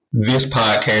This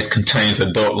podcast contains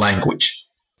adult language.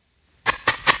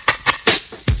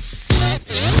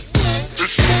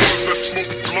 It's the one that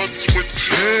smoke blunts with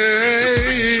you.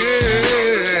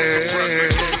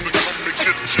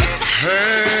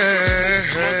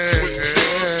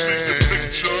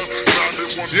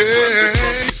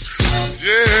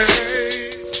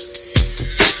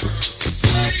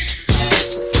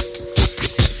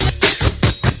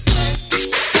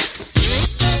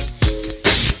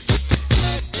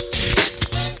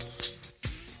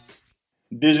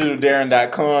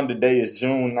 DigitalDarren.com. Today is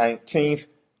June 19th,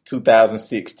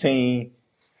 2016.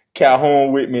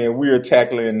 Calhoun with me, and we are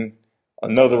tackling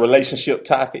another relationship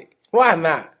topic. Why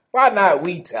not? Why not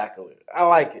we tackle it? I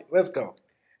like it. Let's go. All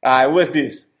right, what's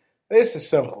this? This is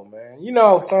simple, man. You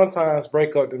know, sometimes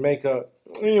break up to make up.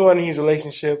 You in these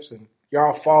relationships and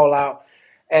y'all fall out.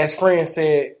 As friends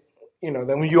said, you know,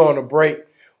 that when you're on a break,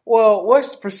 well,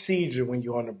 what's the procedure when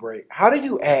you're on a break? How do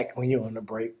you act when you're on a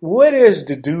break? What is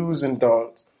the do's and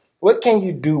don'ts? What can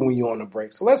you do when you're on a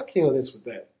break? So let's kill this with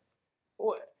that.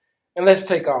 And let's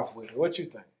take off with it. What you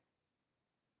think?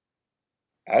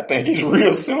 I think it's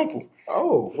real simple.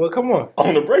 Oh, well, come on.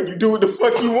 On the break, you do what the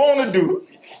fuck you want to do.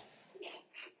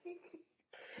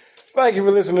 Thank you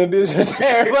for listening to this. It's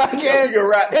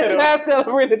not tell a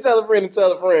friend to tell a friend to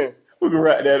tell a friend. We can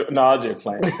wrap that. No, I'm just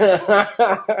playing.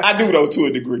 I do, though, to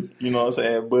a degree. You know what I'm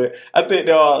saying? But I think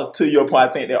there are, to your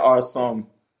point, I think there are some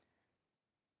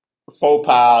faux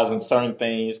pas and certain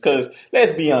things. Because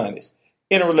let's be honest.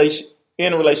 In a relationship,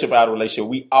 out of a relationship,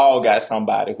 we all got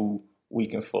somebody who we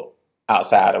can fuck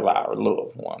outside of our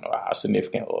loved one or our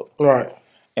significant other. Right.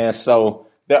 And so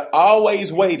they're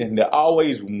always waiting. They're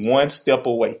always one step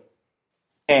away.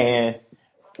 And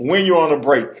when you're on a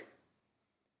break,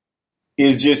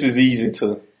 it's just as easy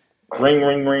to ring,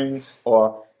 ring, ring,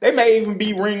 or they may even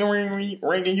be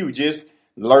ringing you, just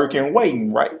lurking,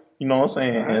 waiting, right? You know what I'm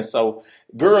saying? Right. And so,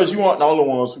 girls, you aren't the only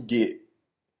ones who get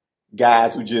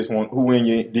guys who just want, who in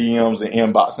your DMs and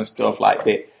inbox and stuff like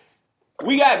that.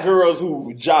 We got girls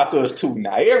who jock us too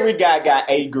now. Every guy got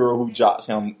a girl who jocks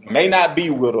him. May not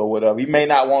be with her or whatever. He may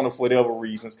not want her for whatever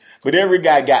reasons. But every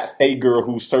guy got a girl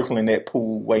who's circling that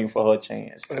pool waiting for her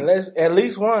chance. At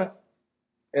least one.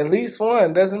 At least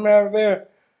one. Doesn't matter there.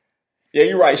 Yeah,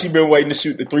 you're right. She been waiting to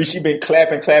shoot the three. She been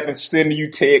clapping, sending you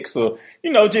texts or,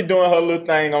 you know, just doing her little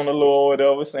thing on the low or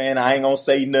whatever, saying I ain't going to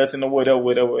say nothing or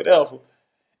whatever.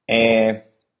 And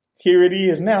here it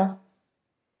is now.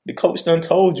 The coach done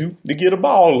told you to get a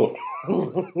ball up.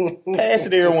 Pass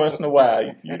it every once in a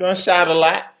while. You done shot a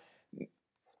lot.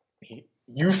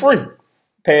 You free.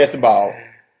 Pass the ball.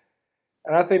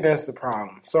 And I think that's the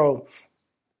problem. So,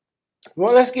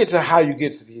 well, let's get to how you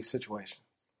get to these situations.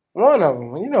 One of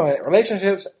them, you know,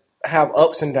 relationships have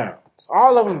ups and downs.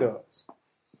 All of them does.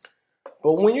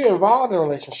 But when you're involved in a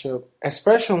relationship,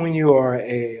 especially when you are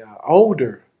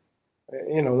older,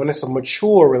 you know, when it's a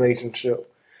mature relationship,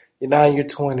 you're not in your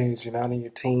 20s, you're not in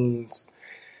your teens.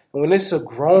 And when it's a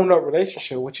grown-up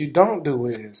relationship, what you don't do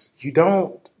is you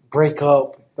don't break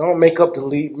up, don't make up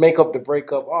the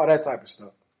breakup, all that type of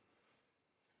stuff.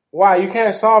 Why? You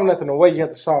can't solve nothing away. You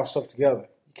have to solve stuff together.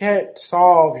 You can't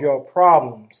solve your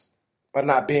problems by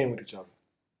not being with each other.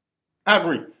 I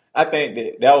agree. I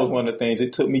think that was one of the things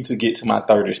it took me to get to my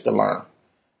 30s to learn.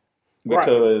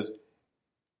 Because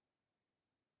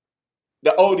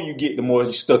the older you get, the more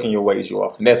you're stuck in your ways you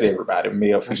are. And that's everybody,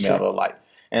 male, female alike.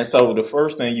 And so the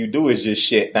first thing you do is just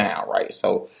shut down, right?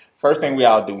 So first thing we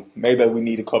all do, maybe we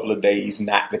need a couple of days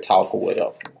not to talk or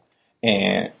whatever.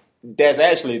 And that's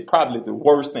actually probably the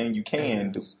worst thing you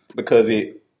can do because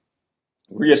it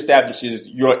reestablishes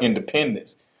your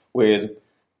independence. Whereas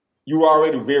you were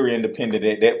already very independent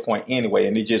at that point anyway.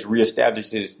 And it just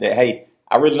reestablishes that, hey,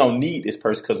 I really don't need this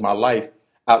person because my life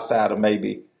outside of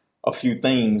maybe a few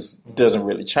things doesn't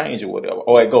really change or whatever.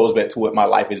 Or it goes back to what my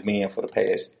life has been for the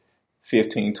past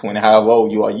 15, 20, however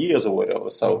old you are, years or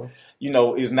whatever. So, you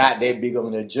know, it's not that big of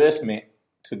an adjustment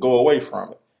to go away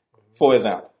from it. For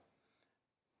example,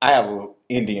 I have an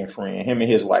Indian friend. Him and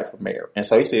his wife are married. And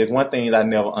so he says, one thing I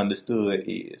never understood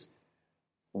is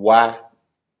why,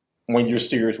 when you're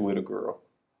serious with a girl,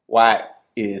 why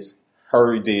is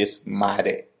her this, my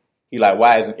that? He like,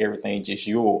 why isn't everything just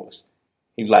yours?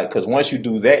 He was like, because once you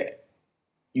do that,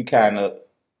 you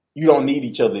don't need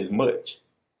each other as much.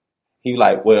 He was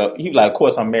like, of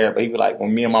course I'm married, but he was like,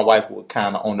 when me and my wife were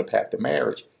kind of on the path to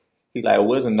marriage, he like, it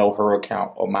wasn't no her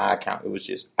account or my account. It was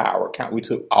just our account. We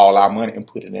took all our money and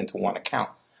put it into one account.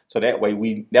 So that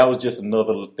way that was just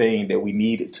another thing that we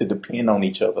needed to depend on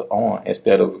each other on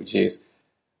instead of just,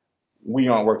 we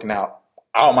aren't working out.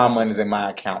 All my money's in my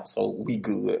account, so we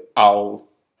good. All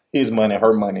his money,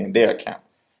 her money in their account.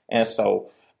 And so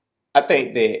I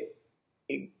think that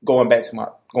going back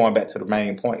to the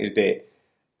main point is that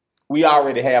we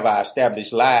already have our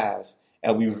established lives,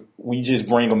 and we just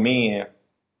bring them in,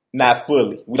 not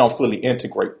fully. We don't fully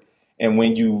integrate. And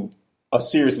when you are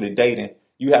seriously dating,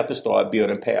 you have to start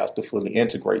building paths to fully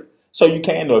integrate. So you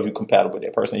can know if you're compatible with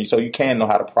that person. So you can know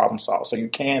how to problem solve. So you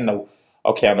can know,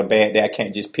 okay, on a bad day, I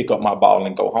can't just pick up my ball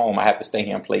and go home. I have to stay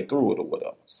here and play through it or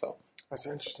whatever. So that's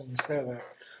interesting you said that.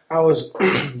 I was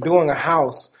doing a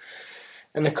house,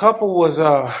 and the couple was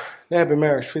they had been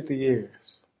married 50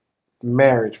 years.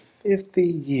 Married 50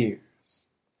 years.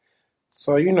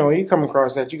 So you come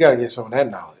across that, you got to get some of that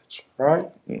knowledge, right?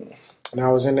 And I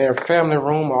was in their family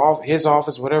room, or his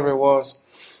office, whatever it was,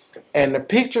 and the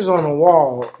pictures on the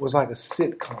wall was like a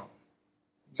sitcom.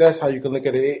 That's how you can look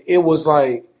at it. It was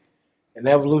like an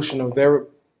evolution of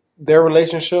their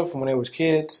relationship from when they was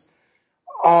kids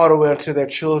all the way until their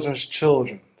children's,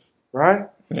 right?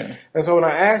 Yeah. And so when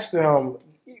I asked them,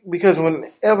 because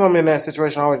whenever I'm in that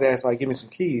situation, I always ask, like, give me some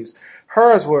keys.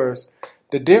 Hers was,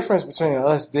 the difference between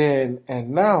us then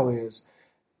and now is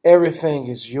everything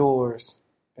is yours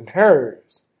and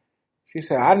hers. She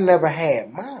said, I never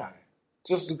had mine.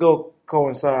 Just to go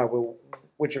coincide with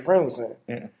what your friend was saying.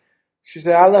 Yeah. She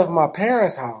said, I left my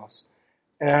parents' house,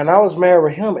 and I was married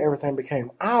with him. Everything became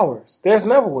ours. Theirs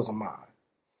never was a mine.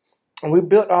 And we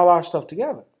built all our stuff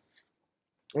together.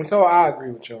 And so I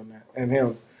agree with you on that and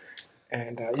him.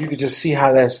 And you could just see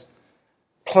how that's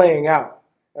playing out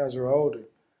as we're older.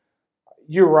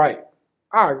 You're right.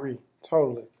 I agree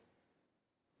totally.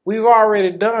 We've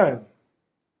already done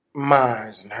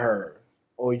mine and hers,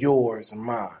 or yours and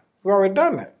mine. We've already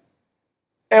done that.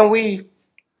 And we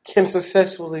can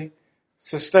successfully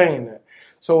sustain that.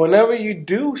 So whenever you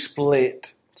do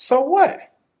split, so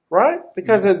what? Right?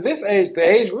 Because at this age, the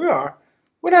age we are,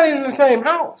 we're not even in the same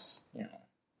house. Yeah.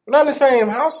 We're not in the same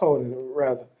household,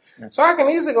 rather. Yeah. So I can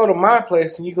easily go to my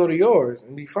place and you go to yours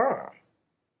and be fine.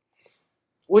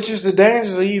 Which is the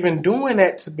dangers of even doing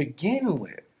that to begin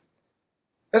with.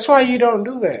 That's why you don't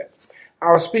do that.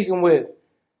 I was speaking with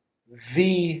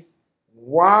the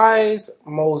wise,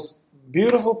 most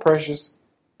beautiful, precious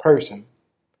person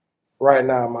right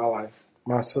now in my life,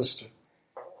 my sister.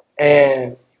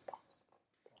 And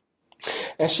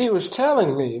she was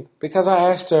telling me, because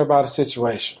I asked her about a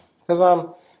situation, because I'm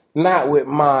not with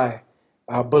my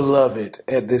beloved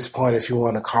at this point, if you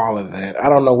want to call it that. I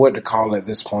don't know what to call it at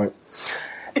this point.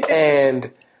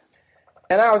 And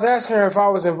I was asking her if I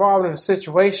was involved in a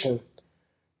situation,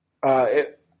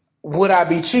 would I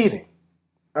be cheating?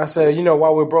 I said,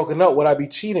 while we're broken up, would I be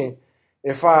cheating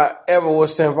if I ever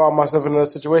was to involve myself in another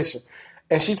situation?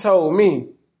 And she told me,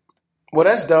 well,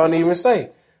 that's dumb to even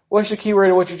say. What's your key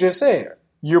rate of what you just said?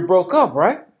 You broke up,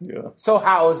 right? Yeah. So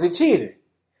how is it cheating?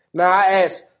 Now I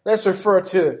asked, let's refer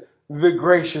to the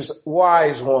gracious,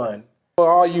 wise one. For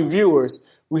all you viewers,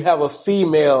 we have a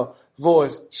female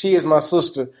voice. She is my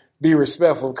sister. Be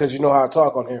respectful because you know how I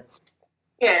talk on here.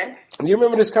 Yeah. You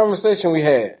remember this conversation we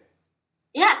had?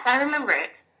 Yes, I remember it.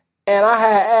 And I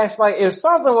had asked, like, if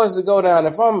something was to go down,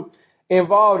 if I'm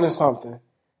involved in something,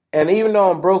 and even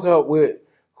though I'm broke up with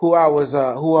who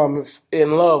I'm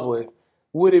in love with,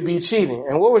 would it be cheating?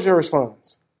 And what was your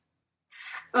response?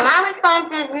 My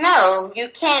response is no. You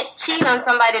can't cheat on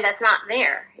somebody that's not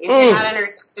there. If you're not in a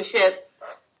relationship,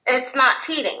 it's not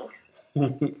cheating.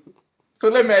 So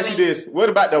let me ask you this. What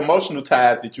about the emotional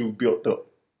ties that you've built up?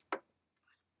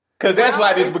 Because that's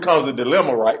why this becomes a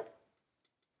dilemma, right?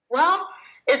 Well,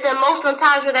 if the emotional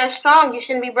ties were that strong, you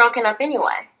shouldn't be broken up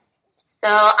anyway. So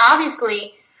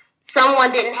obviously,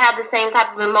 someone didn't have the same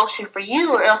type of emotion for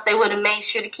you, or else they would have made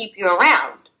sure to keep you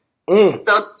around. So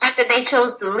the fact that they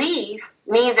chose to leave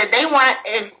means that they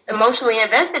weren't emotionally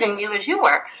invested in you as you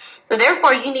were. So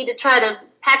therefore, you need to try to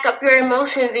pack up your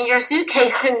emotions in your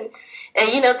suitcase and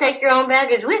take your own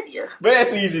baggage with you. But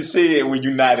that's easy said when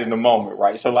you're not in the moment,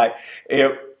 right? So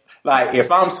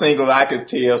if I'm single, I could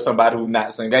tell somebody who's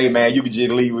not single, hey man, you could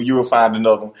just leave or you will find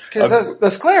another one. Because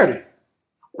that's clarity.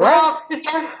 Right?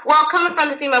 Well, coming from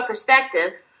the female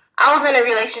perspective, I was in a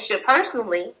relationship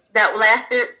personally that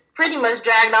lasted pretty much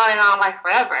dragged on and on like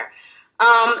forever.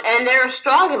 And there are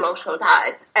strong emotional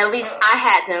ties. At least I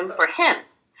had them for him.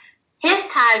 His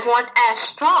ties weren't as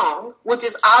strong, which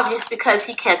is obvious because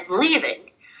he kept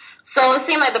leaving. So it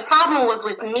seemed like the problem was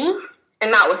with me and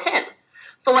not with him.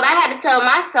 So what I had to tell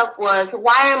myself was,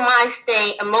 why am I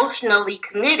staying emotionally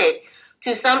committed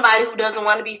to somebody who doesn't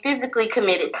want to be physically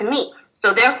committed to me?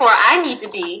 So therefore, I need to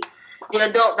be the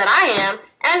adult that I am, and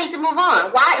I need to move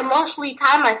on. Why emotionally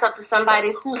tie myself to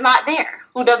somebody who's not there,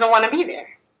 who doesn't want to be there?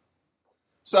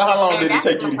 So how long did it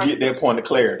take you to get that point of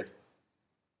clarity?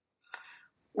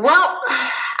 Well,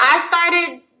 I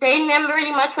started dating them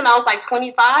pretty much when I was like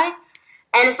 25.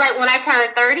 And it's like when I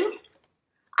turned 30,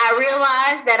 I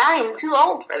realized that I am too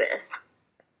old for this.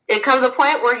 It comes a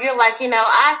point where you're like,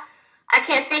 I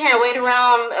can't sit here and wait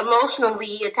around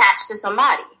emotionally attached to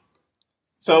somebody.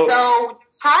 So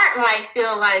heart might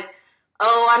feel like,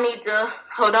 oh, I need to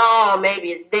hold on, maybe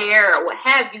it's there or what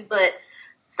have you. But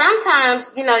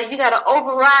sometimes, you got to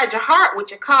override your heart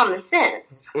with your common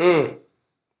sense.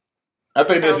 I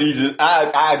think that's easier.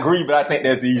 I agree, but I think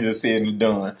that's easier said than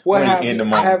done when you're in the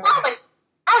moment.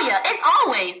 Oh, yeah, it's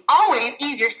always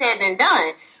easier said than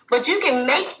done. But you can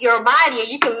make your body, or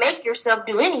you can make yourself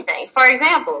do anything. For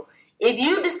example, if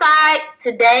you decide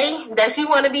today that you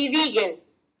want to be vegan,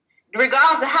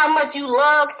 regardless of how much you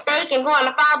love steak and going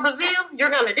to Fire Brazil, you're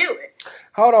going to do it.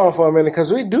 Hold on for a minute,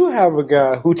 because we do have a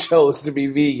guy who chose to be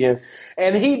vegan,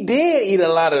 and he did eat a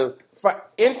lot of.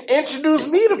 Introduced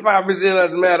me to Fire Brazil,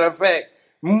 as a matter of fact.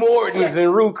 Morton's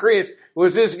and Ruth Chris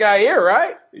was this guy here,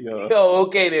 right? Yeah. Oh,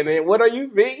 okay then. And what are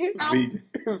you, vegan? Vegan.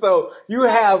 So you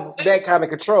have that kind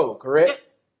of control, correct?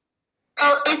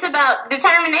 So it's about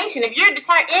determination. If you're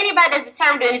anybody that's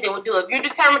determined to do anything will do it. If you're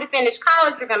determined to finish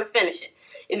college, you're going to finish it.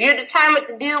 If you're determined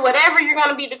to do whatever, you're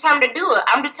going to be determined to do it.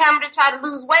 I'm determined to try to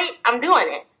lose weight. I'm doing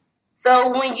it.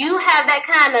 So when you have that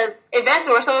kind of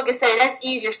investment where someone can say that's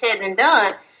easier said than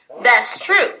done, that's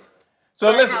true.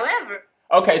 So but however,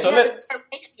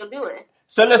 determination to do it.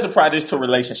 So let's apply this to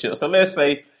relationships. So let's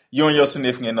say you and your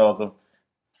significant other.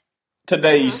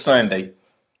 Today's Sunday.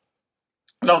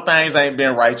 Things ain't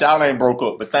been right. Y'all ain't broke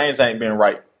up, but things ain't been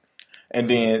right. And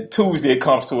then Tuesday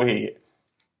comes to a head.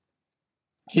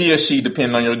 He or she,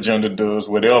 depending on your gender, does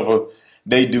whatever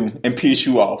they do and piss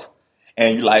you off.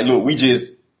 And you're like, look,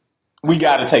 we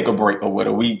got to take a break or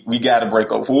whatever. We got to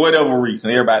break up for whatever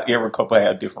reason. Every couple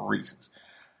have different reasons.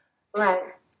 Right.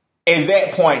 At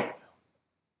that point,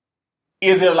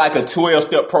 is there like a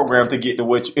 12-step program to get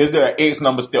to is there an X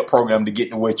number step program to get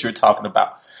to what you're talking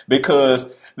about?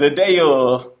 Because the day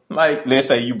of, like, let's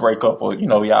say you break up or,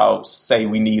 y'all say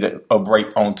we need a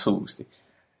break on Tuesday.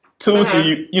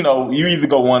 Tuesday, you either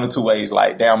go one or two ways,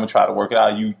 like, damn, I'm going to try to work it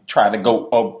out. You try to go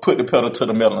or put the pedal to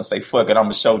the metal and say, fuck it, I'm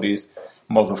going to show this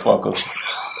motherfucker.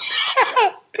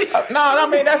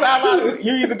 That's how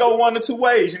you either go one or two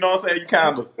ways, you know what I'm saying? You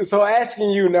kind of. So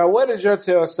asking you now, what is your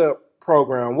 12-step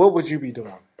program? What would you be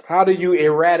doing? How do you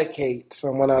eradicate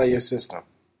someone out of your system?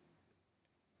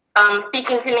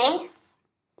 Speaking to me?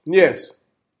 Yes.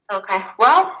 Okay.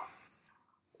 Well,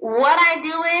 what I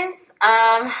do is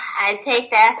I take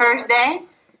that first day and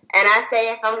I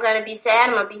say if I'm going to be sad,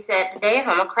 I'm going to be sad today. If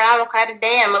I'm going to cry, I'm going to cry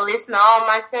today. I'm going to listen to all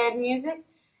my sad music.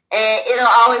 And it'll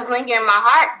always linger in my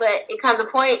heart, but it comes a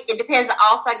point, it depends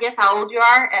also, I guess, how old you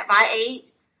are at my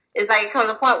age. It's like it comes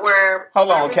a point where...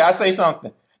 Hold on, can I say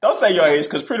something? Don't say your age,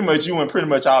 because pretty much you and pretty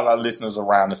much all our listeners are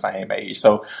around the same age.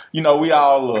 So, we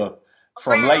all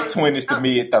from late 20s to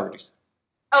mid-30s.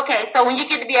 Okay, so when you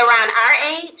get to be around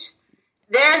our age,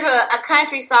 there's a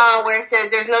country song where it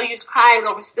says there's no use crying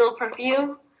over spilled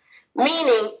perfume,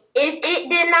 meaning if it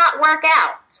did not work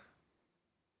out,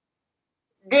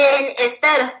 then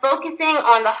instead of focusing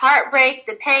on the heartbreak,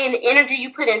 the pain, the energy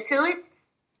you put into it,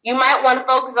 you might want to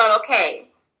focus on, okay,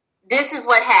 this is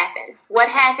what happened. What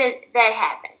happened, that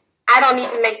happened. I don't need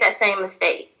to make that same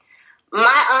mistake.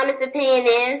 My honest opinion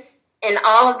is, in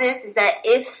all of this, is that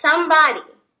if somebody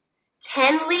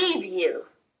can leave you,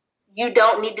 you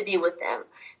don't need to be with them.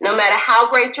 No matter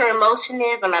how great your emotion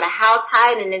is, no matter how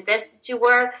tight and invested you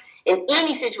were in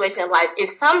any situation in life, if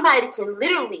somebody can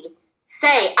literally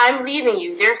say, I'm leaving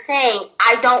you, they're saying,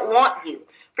 I don't want you.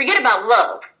 Forget about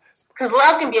love, because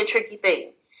love can be a tricky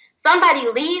thing. Somebody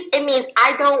leaves, it means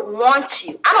I don't want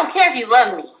you. I don't care if you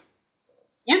love me.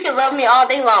 You can love me all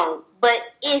day long, but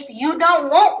if you don't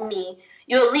want me,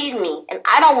 you'll leave me, and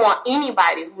I don't want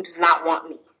anybody who does not want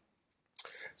me.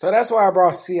 So that's why I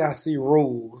brought CIC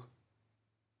rules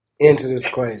into this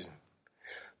equation,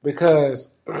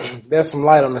 because there's some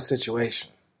light on the situation.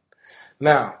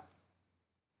 Now,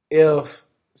 if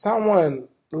someone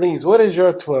leaves, what is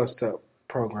your 12-step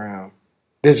program,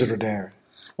 Digital Darren?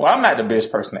 Well, I'm not the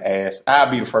best person to ask. I'll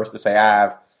be the first to say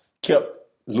I've kept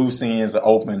loose ends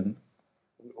open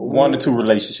 1 or 2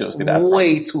 relationships that I've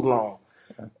way too long.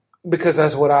 Because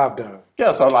that's what I've done.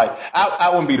 Yeah, so like I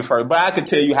wouldn't be the first, but I could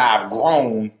tell you how I've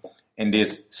grown in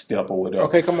this step or whatever.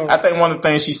 Okay, come on. I think one of the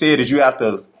things she said is you have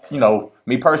to,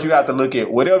 me personally, you have to look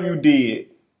at whatever you did.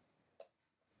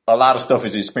 A lot of stuff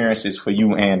is experiences for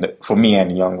you and for me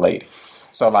and the young lady.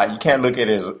 So like you can't look at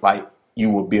it as like you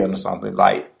were building something.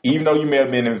 Like even though you may have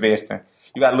been investing,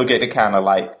 you got to look at it kind of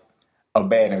like a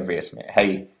bad investment.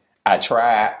 Hey, I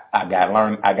tried. I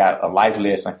got a life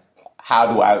lesson.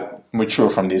 How do I mature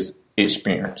from this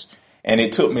experience? And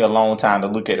it took me a long time to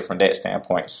look at it from that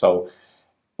standpoint. So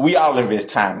we all invest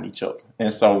time in each other.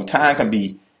 And so time can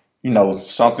be,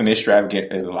 something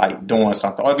extravagant as like doing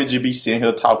something. Or it could just be sitting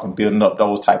here talking, building up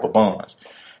those type of bonds.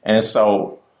 And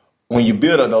so when you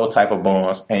build up those type of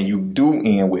bonds and you do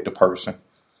end with the person,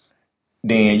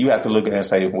 then you have to look at it and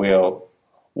say, well,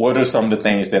 what are some of the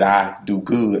things that I do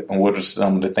good and what are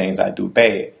some of the things I do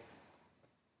bad?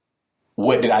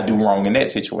 What did I do wrong in that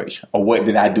situation? Or what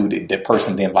did I do that the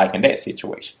person didn't like in that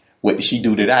situation? What did she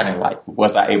do that I didn't like?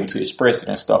 Was I able to express it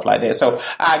and stuff like that? So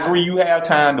I agree, you have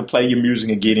time to play your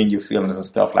music and get in your feelings and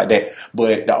stuff like that.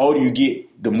 But the older you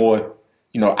get, the more,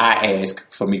 I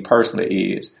ask for me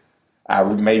personally is I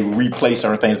may replay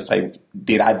certain things and say,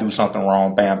 did I do something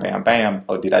wrong? Bam, bam, bam.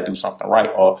 Or did I do something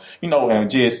right? Or, and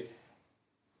just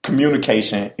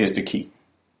communication is the key.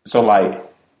 So like,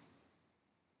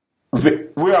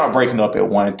 we aren't breaking up at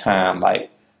one time like,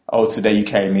 oh, today you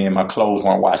came in, my clothes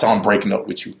weren't washed, I'm breaking up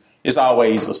with you. It's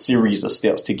always a series of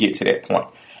steps to get to that point.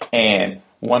 And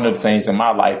one of the things in my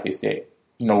life is that,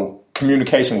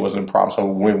 communication wasn't a problem. So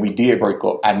when we did break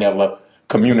up, I never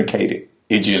communicated.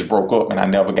 It just broke up and I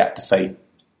never got to say,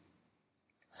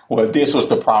 well, this was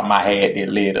the problem I had that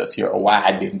led us here or why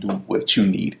I didn't do what you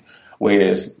needed.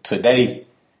 Whereas today,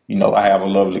 I have a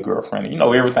lovely girlfriend.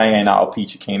 Everything ain't all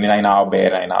peachy keen. It ain't all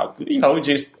bad. It ain't all good. It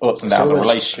just ups and downs of a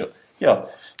relationship. Yeah.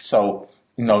 So,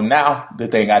 now the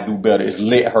thing I do better is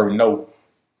let her know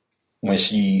when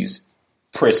she's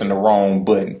pressing the wrong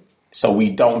button so we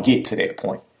don't get to that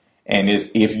point. And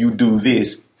if you do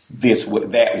this,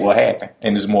 that will happen.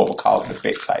 And it's more of a cause and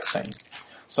effect type thing.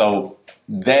 So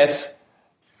that's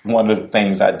one of the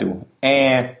things I do.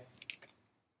 And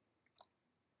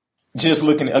just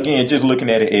looking at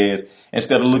it as,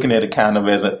 instead of looking at it kind of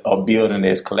as a building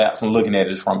that's collapsed, I'm looking at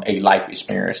it from a life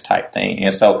experience type thing.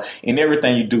 And so in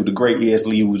everything you do, the great E.S.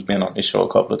 Lee, who's been on this show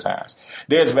a couple of times,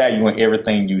 there's value in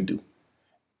everything you do.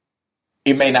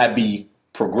 It may not be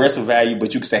progressive value,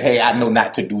 but you can say, hey, I know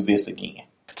not to do this again.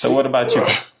 So what about you?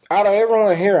 Out of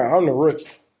everyone here, I'm the rookie.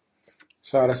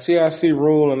 So out of CIC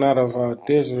rule and out of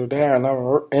digital Darren,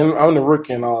 I'm the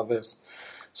rookie in all of this.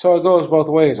 So it goes both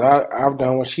ways. I've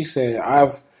done what she said.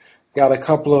 I've got a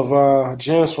couple of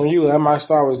gems from you. I might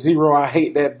start with 0, I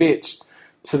hate that bitch,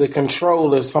 to the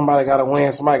controller. Somebody got to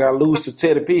win, somebody got to lose to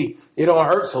Teddy P. It don't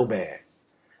hurt so bad.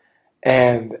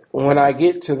 And when I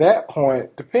get to that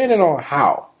point, depending on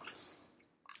how.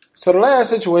 So the last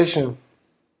situation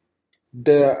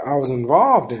that I was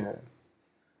involved in,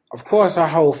 of course, I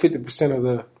hold 50%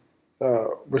 of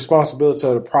the responsibility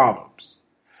of the problems.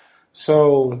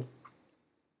 So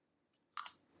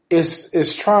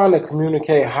it's trying to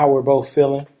communicate how we're both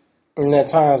feeling. And at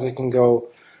times it can go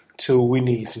to we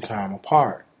need some time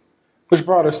apart. Which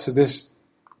brought us to this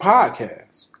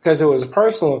podcast. Because it was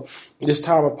personal, this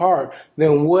time apart,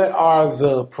 then what are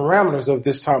the parameters of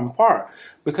this time apart?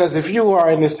 Because if you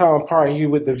are in this time apart and you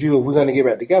with the view of we're going to get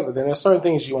back together, then there's certain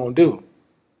things you won't do.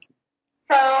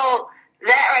 So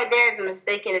that right there is a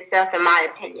mistake in itself, in my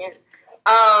opinion.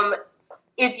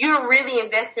 If you're really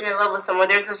invested in love with someone,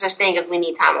 there's no such thing as we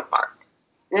need time apart.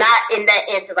 Not in that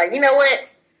answer, like, you know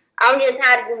what? I'm getting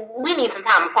tired. We need some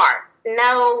time apart.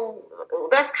 No,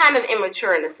 that's kind of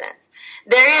immature in a sense.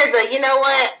 There is a, you know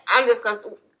what?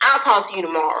 I'll talk to you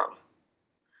tomorrow.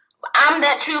 I'm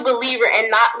that true believer in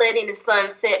not letting the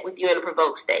sun set with you in a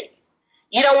provoked state.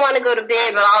 You don't want to go to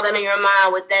bed with all that in your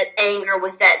mind, with that anger,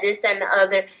 with that this, that, and the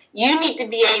other. You need to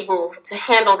be able to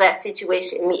handle that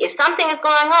situation. If something is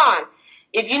going on,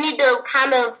 if you need to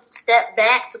kind of step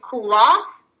back to cool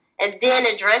off and then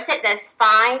address it, that's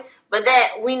fine. But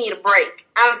that we need a break.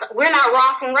 We're not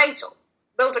Ross and Rachel.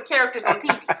 Those are characters on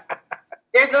TV.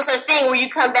 There's no such thing where you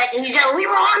come back and he's yelling, we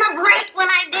were on a break when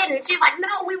I didn't. She's like,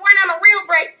 no, we weren't on a real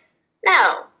break.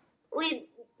 No,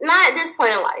 not at this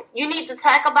point in life. You need to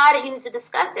talk about it. You need to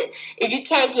discuss it. If you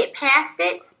can't get past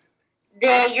it,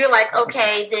 then you're like,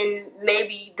 okay, then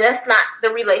maybe that's not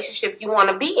the relationship you want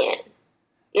to be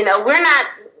in. We're not,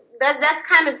 that's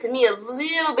kind of, to me, a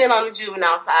little bit on the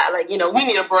juvenile side. Like, we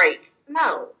need a break.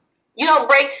 No. You don't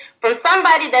break from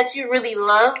somebody that you really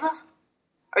love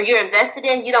or you're invested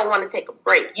in. You don't want to take a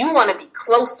break. You want to be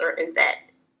closer in that.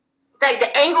 It's like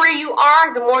the angrier you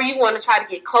are, the more you want to try to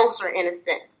get closer in a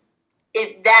sense.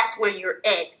 If that's where you're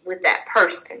at with that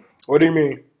person. What do you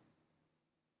mean?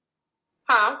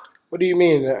 Huh? What do you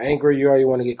mean? The angrier you are, you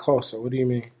want to get closer. What do you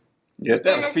mean? Yes,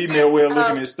 that's a female way of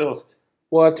looking at stuff.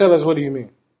 Well, tell us, what do you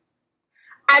mean?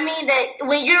 I mean that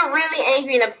when you're really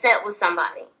angry and upset with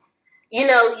somebody, you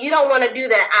know, you don't want to do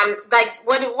that. I'm like,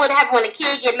 what happened when a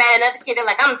kid get mad at another kid? They're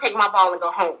like, I'm gonna take my ball and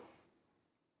go home.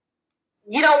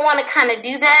 You don't want to kind of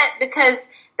do that because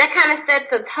that kind of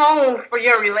sets a tone for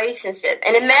your relationship.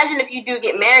 And imagine if you do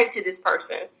get married to this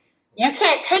person, you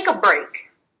can't take a break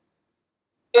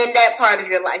in that part of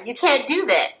your life. You can't do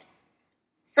that.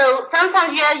 So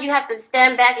sometimes, yeah, you have to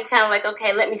stand back and kind of like,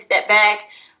 okay, let me step back.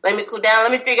 Let me cool down.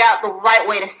 Let me figure out the right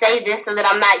way to say this so that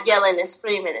I'm not yelling and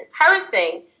screaming and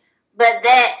cursing. But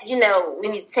that, you know, we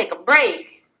need to take a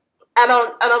break. I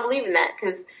don't believe in that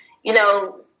because, you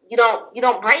know, you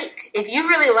don't break. If you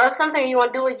really love something and you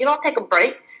want to do it, you don't take a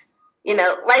break. You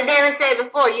know, like Darren said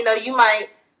before, you know, you might,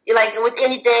 like with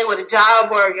anything, with a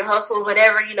job or your hustle or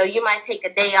whatever, you know, you might take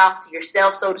a day off to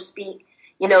yourself, so to speak,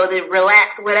 you know, to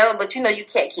relax or whatever, but you know you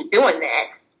can't keep doing that.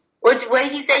 What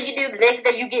he said you do, the next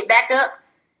day you get back up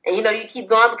and, you know, you keep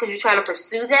going because you're trying to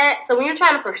pursue that. So when you're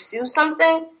trying to pursue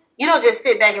something, you don't just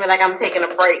sit back and be like, I'm taking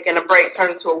a break, and a break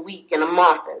turns into a week and a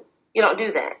month. And you don't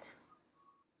do that.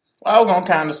 Well, I was going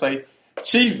to kind of say,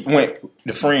 she went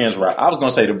the Friends route. I was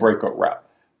going to say the breakup route.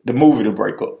 The movie The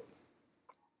Breakup.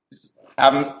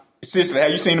 Cicely, have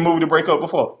you seen the movie The Breakup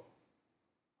before?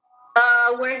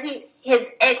 Where his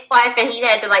ex-wife and he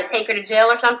had to like take her to jail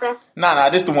or something? Nah,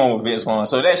 this the one with Vince Vaughn.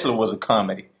 So it actually was a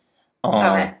comedy.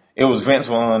 Okay. It was Vince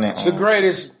Vaughn. And, It's the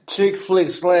greatest chick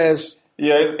flick slash.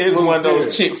 Yeah, it's one of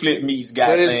those chick flick meets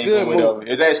guy things or whatever.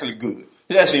 Movie. It's actually good.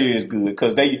 It actually is good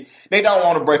because they don't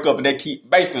want to break up and they keep,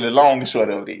 basically the long and short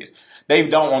of it is, they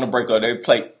don't want to break up.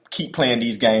 They keep playing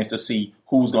these games to see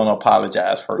who's going to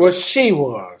apologize first. Well, she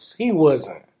was. He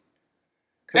wasn't.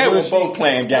 They were both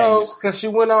playing games. Because she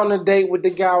went on a date with the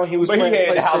guy when he was playing. But he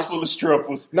had the house full of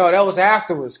strippers. No, that was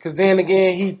afterwards. Because then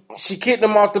again, she kicked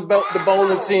him off the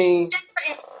bowling team.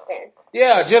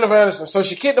 Yeah, Jennifer Aniston. So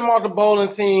she kicked him off the bowling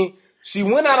team. She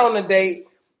went out on a date,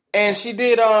 and she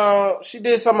did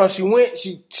something.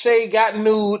 Shay got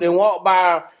nude and walked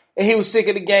by, and he was sick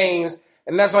of the games,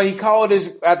 and that's why he called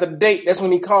after the date. That's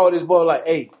when he called his boy like,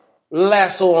 "Hey,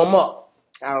 lasso him up."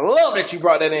 I love that you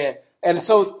brought that in, and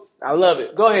so I love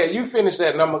it. Go ahead, you finish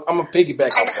that, and I'm gonna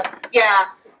piggyback off that. Yeah.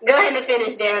 Go ahead and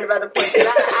finish, Darren, about the point.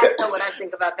 I know what I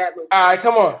think about that movie. All right,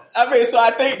 come on. I mean, so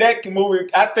I think that movie,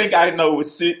 I think I know where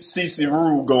Cece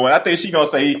Rue going. I think she going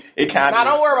to say it kind of... Now,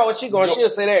 don't worry about what she going. She'll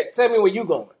say that. Tell me where you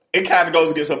going. It kind of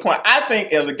goes against her point. I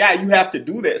think as a guy, you have to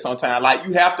do that sometimes. Like,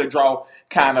 you have to draw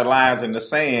kind of lines in the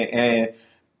sand. And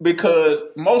because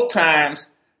most times,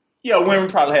 yeah, women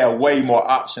probably have way more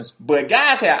options. But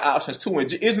guys have options too.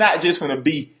 And it's not just going to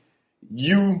be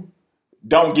you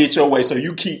don't get your way, so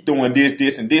you keep doing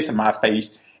this, and this in my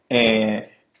face, and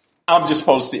I'm just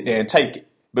supposed to sit there and take it.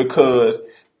 Because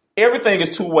everything is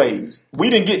two ways.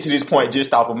 We didn't get to this point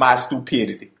just off of my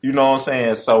stupidity. You know what I'm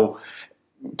saying? So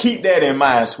keep that in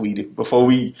mind, sweetie, before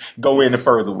we go any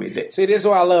further with it. See, this is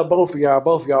why I love both of y'all.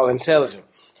 Both of y'all intelligent.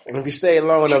 And if you stay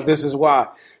long enough, this is why.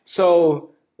 So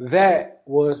that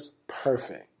was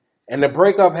perfect. And the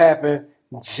breakup happened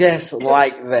just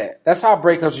like that. That's how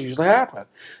breakups usually happen.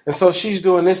 And so she's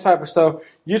doing this type of stuff.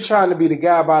 You're trying to be the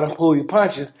guy about to pull your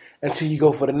punches until you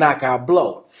go for the knockout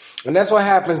blow. And that's what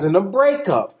happens in a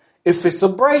breakup, if it's a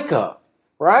breakup,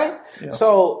 right? Yeah.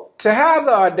 So to have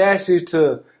the audacity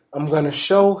to, I'm going to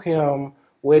show him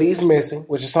what he's missing,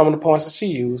 which is some of the points that she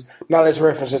used. Now let's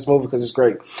reference this movie because it's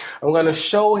great. I'm going to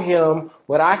show him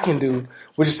what I can do,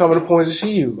 which is some of the points that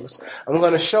she used. I'm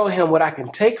going to show him what I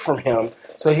can take from him,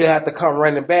 so he'll have to come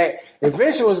running back.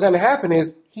 Eventually what's going to happen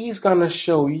is he's going to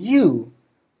show you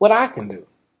what I can do.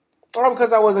 All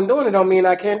because I wasn't doing it don't mean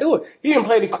I can't do it. He didn't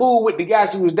play the cool with the guy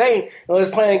she was dating and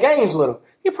was playing games with him.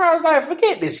 He probably was like,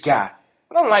 forget this guy.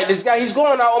 I don't like this guy. He's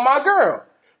going out with my girl.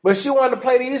 But she wanted to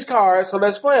play these cards, so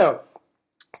let's play them.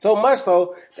 So much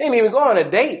so, they didn't even go on a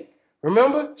date.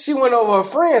 Remember? She went over her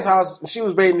friend's house and she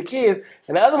was bathing the kids.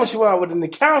 And the other one, she went out with an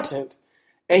accountant.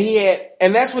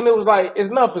 And that's when it was like,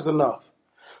 enough is enough.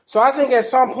 So I think at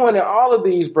some point in all of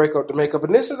these break up to make up,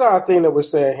 and this is our thing that we're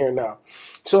saying here now.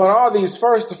 So in all these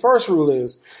the first rule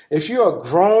is, if you're a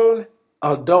grown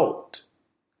adult,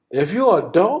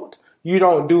 you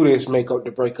don't do this make up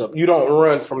to break up. You don't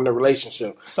run from the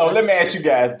relationship. So let me ask you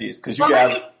guys this, because you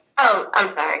guys... Oh,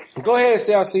 I'm sorry. Go ahead,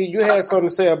 CLC. You had something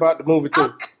to say about the movie,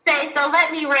 too. Okay, so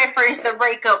let me reference the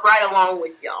breakup right along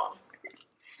with y'all.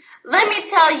 Let me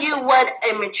tell you what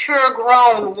a mature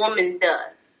grown woman does.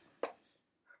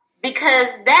 Because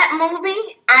that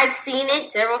movie, I've seen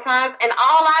it several times, and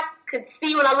all I could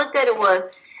see when I looked at it was,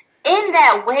 isn't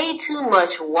that way too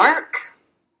much work?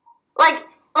 Like,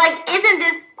 isn't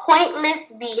this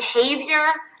pointless behavior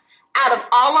out of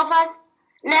all of us?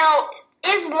 Now,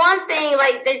 it's one thing,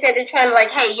 like they said, they're trying to like,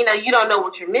 hey, you know, you don't know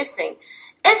what you're missing.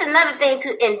 It's another thing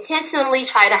to intentionally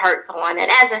try to hurt someone. And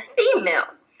as a female,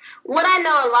 what I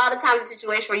know a lot of times, a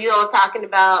situation where you all talking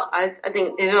about, I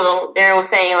think Darren was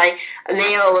saying, like, a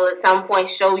male will at some point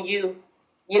show you,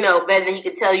 better than he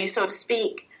could tell you, so to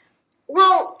speak.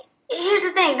 Well, here's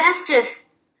the thing. That's just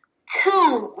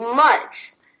too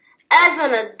much. As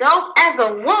an adult, as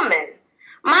a woman,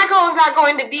 my goal is not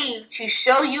going to be to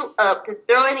show you up, to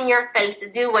throw it in your face, to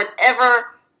do whatever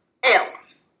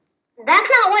else. That's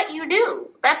not what you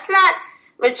do. That's not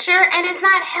mature, and it's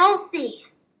not healthy.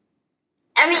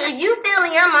 I mean, if you feel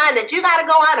in your mind that you got to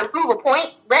go out and prove a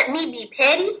point, let me be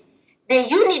petty, then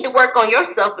you need to work on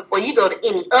yourself before you go to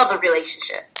any other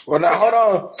relationship. Well, now, hold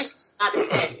on.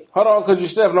 Hold on, because you're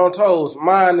stepping on toes.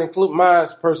 Mine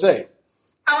per se.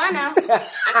 Oh, I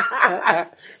know.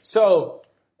 So,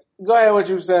 go ahead, what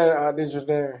you were saying, Digital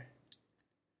Darren.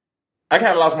 I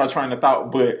kind of lost my train of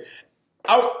thought, but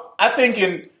I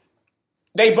think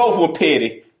they both were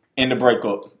petty in the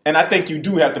breakup. And I think you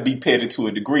do have to be petty to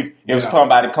a degree. If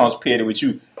somebody comes petty with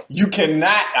you, you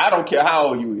cannot, I don't care how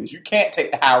old you is, you can't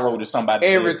take the high road to somebody.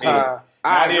 Every time.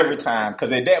 Not every time.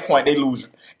 Because at that point, they lose.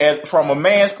 From a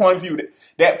man's point of view,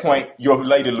 that point, your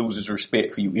lady loses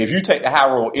respect for you. If you take the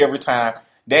high road every time,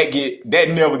 that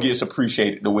never gets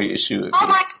appreciated the way it should. Oh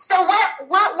my! So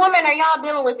what woman are y'all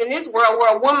dealing with in this world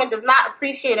where a woman does not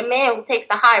appreciate a man who takes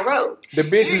the high road? The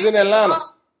bitches in Atlanta.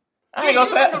 You're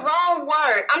using the wrong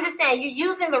word. I'm just saying, you're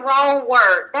using the wrong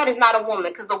word. That is not a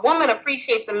woman, because a woman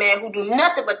appreciates a man who do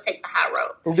nothing but take the high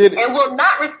road and will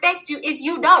not respect you if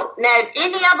you don't. Now, if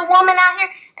any other woman out here,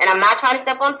 and I'm not trying to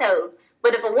step on toes,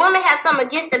 but if a woman has something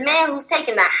against a man who's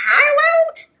taking the high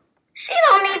road, she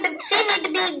need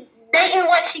to be dating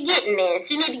what she getting in.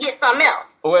 She need to get something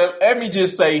else. Well, let me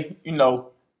just say,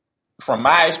 from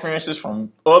my experiences,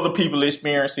 from other people's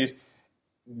experiences,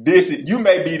 you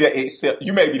may be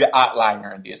the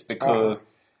outlier in this, because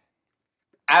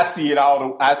I see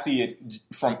it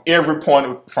from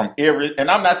every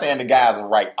and I'm not saying the guys are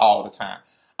right all the time.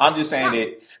 I'm just saying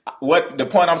that the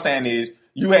point I'm saying is,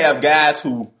 you have guys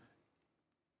who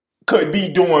could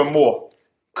be doing more,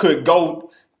 could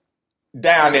go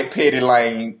down that petty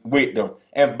lane with them,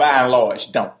 and by and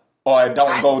large don't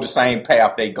go the same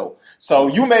path they go. So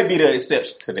you may be the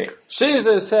exception to that. She's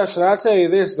the exception. I'll tell you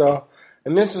this though,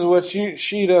 and this is what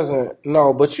she doesn't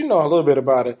know, but you know a little bit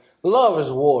about it. Love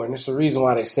is war, and it's the reason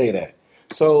why they say that.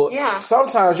 So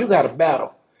sometimes you got to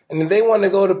battle, and if they want to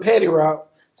go the petty route,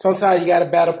 sometimes you got to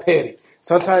battle petty.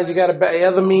 Sometimes you got to battle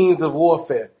other means of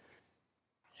warfare.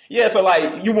 Yeah, so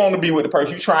like, you want to be with the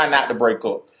person, you try not to break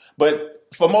up, but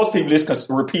for most people, it's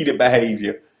repeated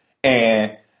behavior.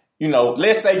 And,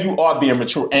 let's say you are being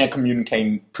mature and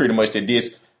communicating pretty much that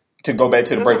this, to go back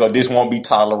to the breakup, this won't be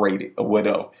tolerated or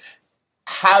whatever.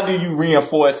 How do you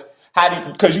reinforce,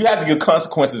 because you have to give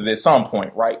consequences at some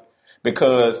point, right?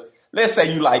 Because let's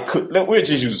say you like cook, we'll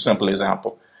just use a simple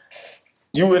example.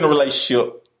 You in a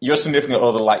relationship, your significant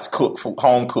other likes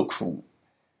home cooked food.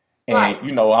 And,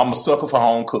 I'm a sucker for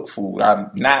home cooked food.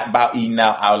 I'm not about eating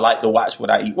out. I like to watch what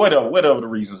I eat, whatever the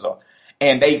reasons are.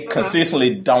 And they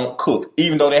consistently don't cook,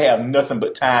 even though they have nothing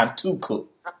but time to cook.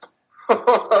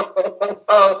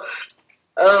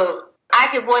 I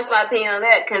can voice my opinion on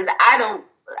that, because I don't,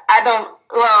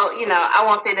 I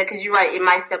won't say that, because you're right, it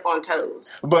might step on toes.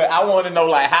 But I want to know,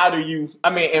 like, how do you,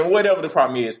 and whatever the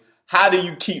problem is, how do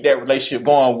you keep that relationship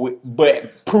going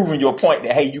but proving your point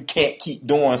that, hey, you can't keep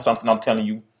doing something I'm telling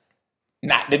you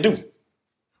not to do?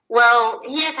 Well,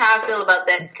 here's how I feel about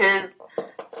that, because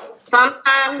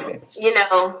sometimes,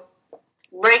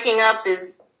 breaking up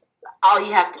is all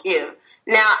you have to do.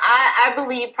 Now, I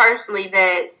believe personally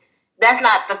that that's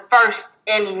not the first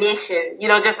ammunition,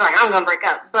 just like, I'm going to break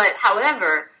up. But,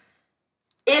 however,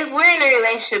 if we're in a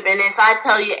relationship, and if I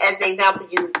tell you, as the example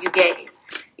you gave,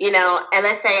 and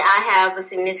let's say I have a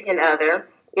significant other,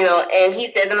 and he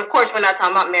says, and of course we're not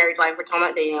talking about marriage life, we're talking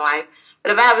about dating life,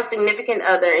 but if I have a significant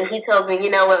other and he tells me, you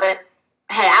know what, hey,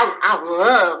 I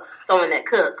love someone that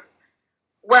cooks.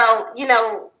 Well,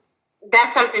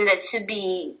 that's something that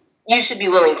you should be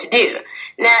willing to do.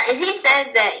 Now, if he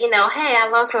says that, hey, I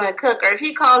love someone to cook, or if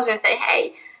he calls you and say,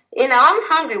 hey, I'm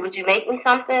hungry, would you make me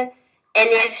something? And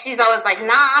if she's always like,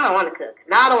 nah, I don't want to cook.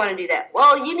 Nah, I don't want to do that.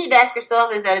 Well, you need to ask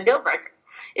yourself, is that a deal breaker?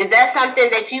 Is that something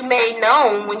that you made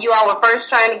known when you all were first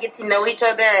trying to get to know each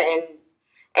other,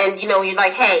 and you're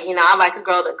like, hey, I like a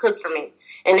girl that cooks for me.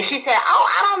 And if she said, oh,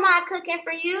 I don't mind cooking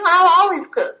for you, I'll always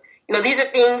cook. These are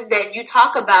things that you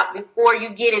talk about before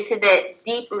you get into that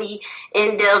deeply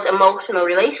in-depth emotional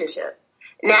relationship.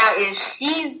 Now, if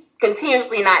she's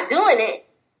continuously not doing it,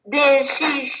 then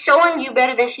she's showing you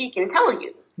better than she can tell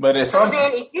you. But it's So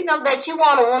then, if you know that you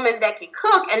want a woman that can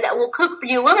cook and that will cook for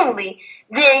you willingly,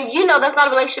 then you know that's not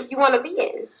a relationship you want to be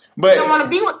in. But you don't want to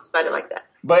be with somebody like that.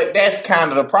 But that's kind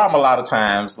of the problem a lot of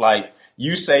times. Like,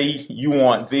 you say you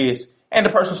want this, and the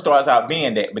person starts out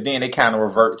being that, but then they kind of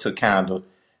revert to kind of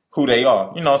who they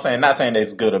are. You know what I'm saying? Not saying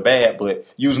that's good or bad, but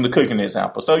using the cooking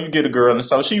example. So you get a girl, and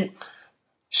so she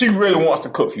really wants to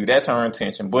cook for you. That's her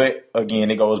intention. But again,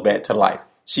 it goes back to life.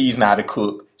 She's not a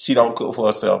cook. She don't cook for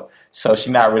herself, so she's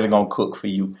not really gonna cook for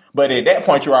you. But at that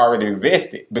point, you're already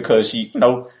invested because she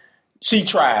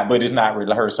tried, but it's not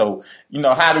really her. So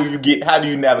how do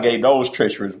you navigate those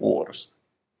treacherous waters?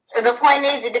 The point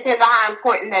is, it depends on how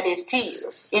important that is to you.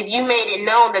 If you made it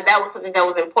known that was something that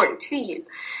was important to you,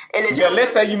 and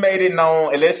let's say you made it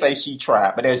known, and let's say she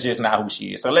tried, but that's just not who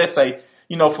she is. So let's say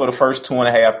for the first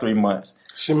 2.5, 3 months,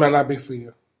 she might not be for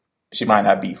you. She might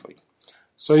not be for you.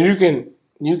 So you can.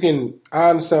 I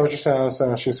understand what you're saying. I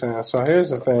understand what she's saying. So here's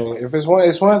the thing: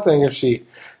 it's one thing if she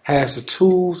has the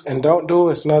tools and don't do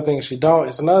it. It's another thing if she don't.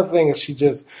 It's another thing if she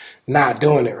just not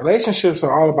doing it. Relationships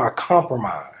are all about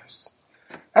compromise.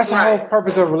 That's the whole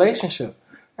purpose of a relationship.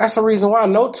 That's the reason why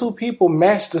no two people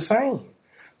match the same.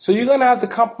 So you're gonna have to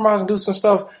compromise and do some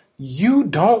stuff you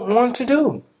don't want to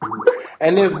do.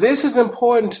 And if this is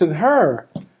important to her,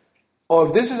 or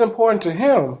if this is important to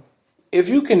him, if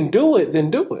you can do it, then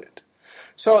do it.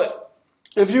 So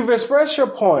if you've expressed your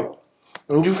point,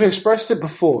 and you've expressed it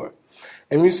before,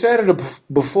 and you said it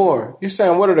before, you're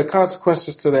saying what are the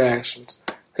consequences to the actions?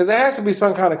 Because there has to be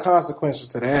some kind of consequences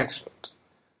to the actions.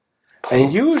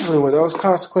 And usually what those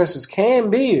consequences can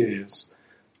be is,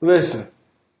 listen,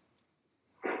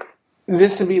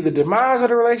 this would be the demise of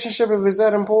the relationship if it's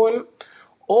that important,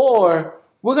 or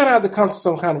we're going to have to come to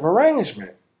some kind of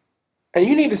arrangement. And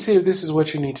you need to see if this is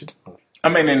what you need to do. I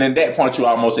mean, and at that point, you're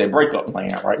almost at breakup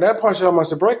land, right? That point, you're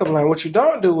almost at breakup land. What you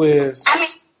don't do is...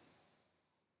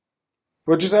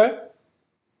 What'd you say?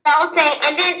 I was saying,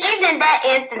 and then even in that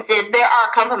instances, there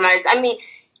are compromises. I mean,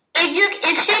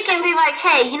 if she can be like,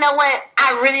 hey, you know what?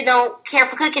 I really don't care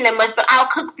for cooking that much, but I'll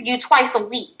cook for you twice a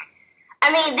week.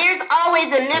 I mean, there's always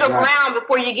a middle ground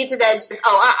before you get to that.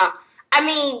 I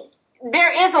mean,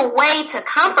 there is a way to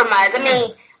compromise. I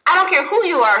mean, I don't care who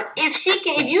you are. If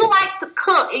you like to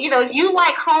cook, if you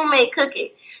like homemade cooking,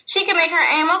 she can make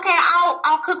her aim, okay,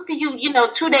 I'll cook for you,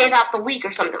 2 days out the week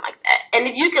or something like that. And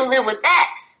if you can live with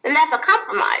that, then that's a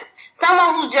compromise.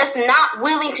 Someone who's just not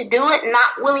willing to do it,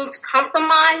 not willing to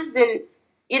compromise, then,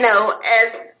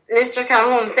 as Mr.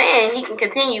 Calhoun was saying, he can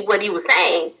continue what he was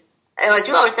saying. And what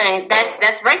you were saying,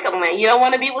 that's breakup land. You don't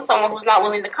want to be with someone who's not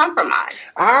willing to compromise.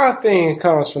 Our thing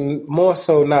comes from more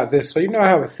so not this. So, I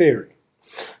have a theory.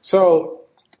 So,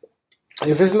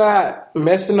 if it's not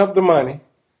messing up the money,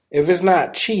 if it's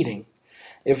not cheating,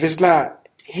 if it's not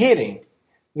hitting,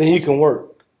 then you can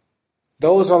work.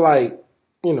 Those are like,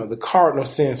 the cardinal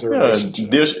sins of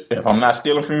relationship. If I'm not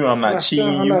stealing from you, I'm not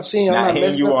cheating you, not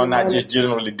hitting you, or not just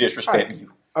generally disrespecting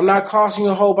you. I'm not costing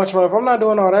you a whole bunch of money. If I'm not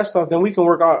doing all that stuff, then we can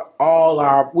work out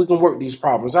we can work these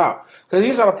problems out. Because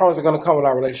these are the problems that are going to come with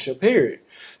our relationship, period.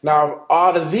 Now,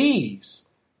 out of these,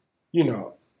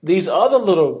 these other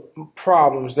little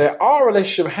problems that our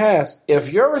relationship has,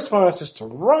 if your response is to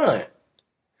run,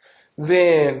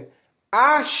 then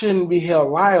I shouldn't be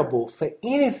held liable for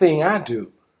anything I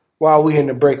do while we're in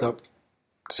the breakup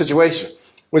situation,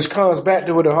 which comes back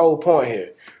to the whole point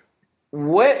here.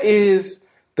 What is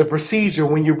the procedure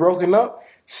when you're broken up?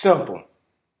 Simple.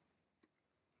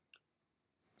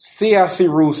 CIC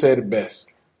rules said it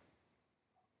best.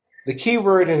 The key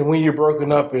word in when you're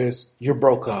broken up is you're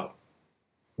broke up.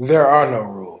 There are no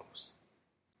rules.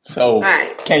 So,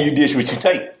 can you dish what you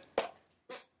take?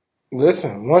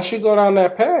 Listen, once you go down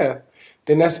that path,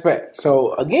 then that's bad.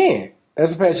 So, again,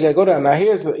 that's the path you got to go down. Now,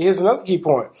 here's another key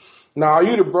point. Now, are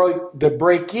you the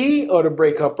breakee or the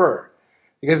break-upper?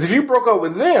 Because if you broke up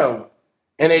with them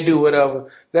and they do whatever,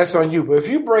 that's on you. But if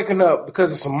you're breaking up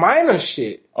because of some minor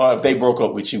shit. Or if they broke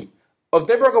up with you. If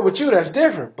they broke up with you, that's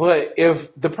different. But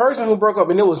if the person who broke up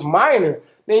and it was minor,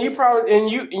 then you probably, and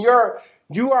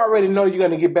you already know you're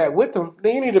going to get back with them,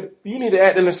 then you need to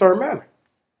act in a certain manner.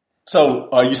 So,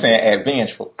 are you saying act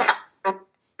vengeful?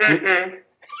 Mm-mm.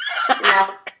 No.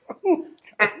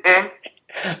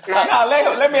 Now,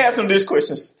 let me ask him this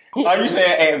question. Are you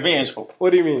saying act vengeful? What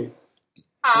do you mean?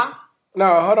 Huh?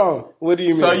 No, hold on. What do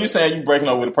you mean? So you saying you breaking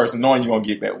up with a person knowing you're going to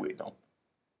get back with them?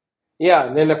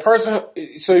 Yeah, then the person,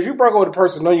 so if you broke up with a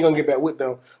person knowing you're going to get back with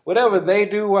them, whatever they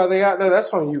do while they out there,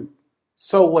 that's on you.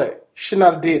 So what? You should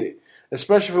not have did it.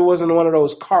 Especially if it wasn't one of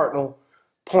those cardinal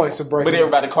points of breaking. But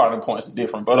everybody's cardinal points are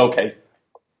different, but okay.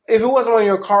 If it wasn't one of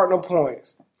your cardinal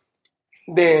points,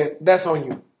 then that's on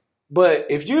you. But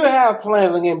if you have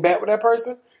plans on getting back with that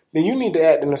person, then you need to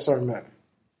act in a certain manner.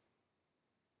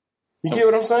 You get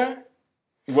what I'm saying?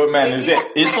 What manner is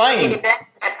that? Explain.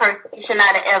 That person, you should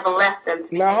not have ever left them.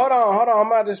 Now, hold on. I'm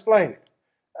about to explain it.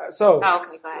 So,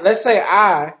 Okay, go ahead. let's say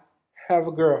I have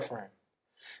a girlfriend.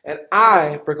 And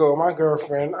I break up with my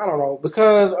girlfriend, I don't know,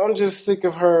 because I'm just sick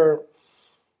of her.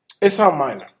 It's something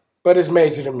minor, but it's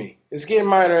major to me. It's getting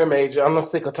minor and major. I'm not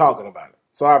sick of talking about it.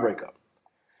 So I break up.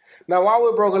 Now, while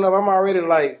we're broken up, I'm already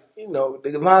like,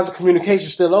 the lines of communication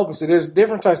still open. So there's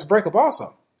different types of breakup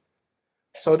also.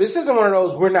 So this isn't one of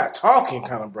those we're not talking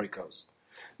kind of breakups.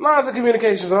 Lines of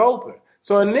communications are open.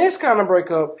 So in this kind of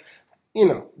breakup,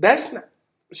 that's not.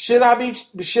 Should I be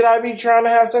trying to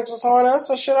have sex with someone else,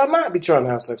 or should I not be trying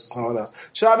to have sex with someone else?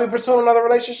 Should I be pursuing another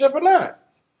relationship or not?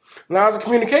 Lines of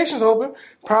communications open.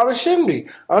 Probably shouldn't be.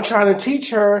 I'm trying to teach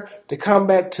her to come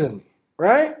back to me,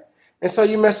 right? And so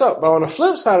you mess up. But on the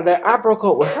flip side of that, I broke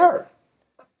up with her.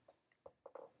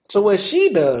 So what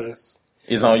she does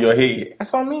It's on your head.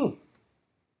 That's on me.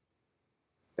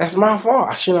 That's my fault.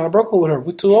 I should not have broke up with her.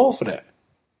 We're too old for that.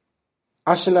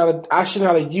 I should not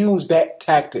have used that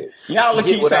tactic. Y'all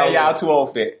keep saying y'all too old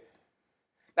for that.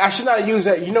 I should not have used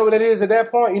that. You know what it is at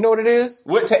that point? You know what it is?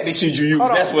 What tactic should you use?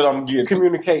 That's what I'm getting to.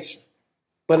 Communication.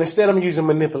 But instead I'm using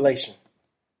manipulation.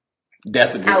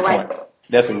 That's a good point.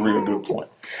 That's a real good point.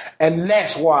 And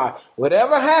that's why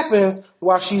whatever happens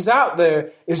while she's out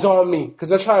there is on me.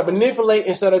 Because I try to manipulate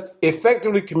instead of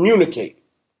effectively communicate.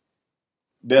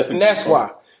 That's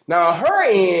why. Now on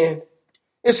her end,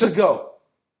 it's a go.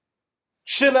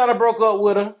 Should not have broke up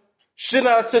with her. Should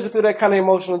not have took her through that kind of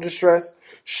emotional distress.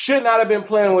 Should not have been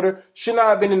playing with her. Should not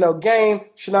have been in no game.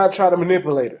 Should not have tried to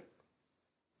manipulate her.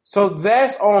 So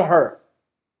that's on her.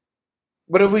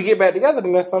 But if we get back together,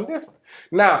 then that's something different.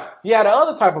 Now, you had the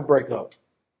other type of breakup.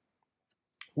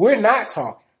 We're not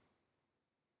talking.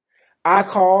 I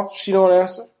call, she don't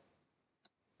answer.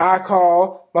 I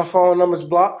call, my phone number's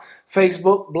blocked.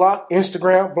 Facebook, block,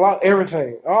 Instagram, block,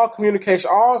 everything. All communication,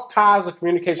 all ties of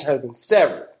communication has been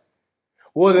severed.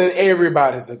 Well, then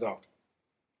everybody's a go.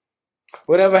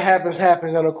 Whatever happens,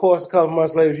 happens. And of course, a couple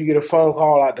months later, if you get a phone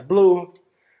call out the blue,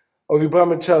 or if you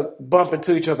bump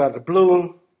into each other out the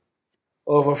blue,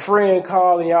 or if a friend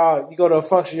call and you go to a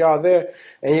function, y'all there,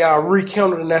 and y'all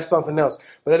rekindle, and that's something else.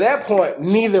 But at that point,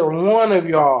 neither one of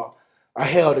y'all are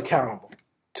held accountable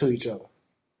to each other.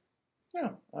 Yeah,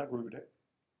 I agree with that.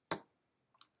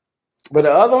 But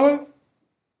the other one,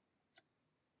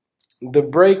 the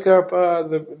breakup,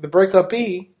 the breakup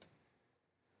E.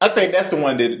 I think that's the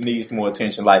one that needs more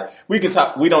attention. Like we can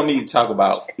talk. We don't need to talk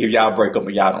about if y'all break up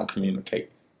and y'all don't communicate.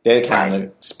 That kind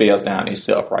of spells down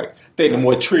itself, right? I think the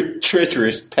more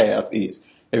treacherous path is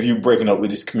if you're breaking up with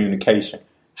this communication.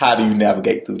 How do you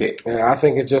navigate through that? Yeah, I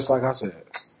think it's just like I said.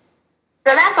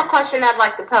 So that's a question I'd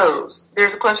like to pose.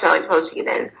 There's a question I'd like to pose to you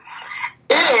then.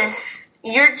 If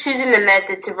you're choosing the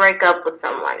method to break up with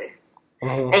someone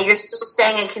and you're still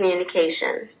staying in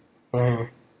communication,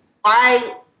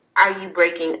 why are you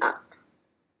breaking up?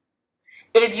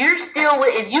 If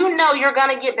you know you're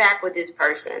going to get back with this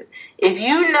person, if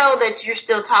you know that you're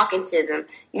still talking to them,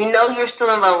 you know you're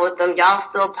still in love with them, y'all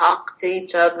still talk to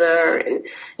each other and,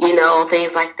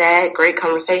 things like that, great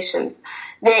conversations,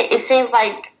 then it seems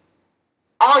like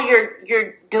all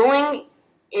you're doing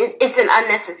it's an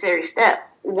unnecessary step.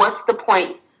 What's the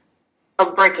point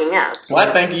of breaking up? Well,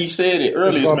 I think he said it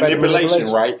earlier. It's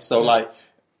manipulation, right? So, I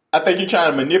think you're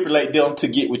trying to manipulate them to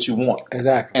get what you want.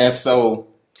 Exactly. And so...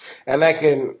 And that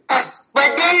can...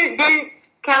 But then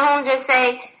Calhoun just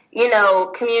say,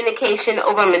 communication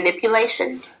over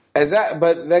manipulation? Exactly.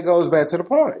 But that goes back to the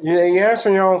point. You're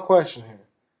answering your own question here.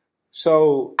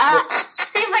 So... it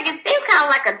seems kind of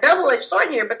like a double-edged sword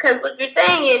here because what you're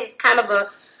saying is kind of a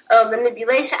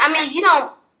manipulation. I mean, you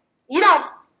don't.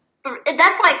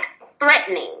 That's like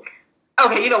threatening.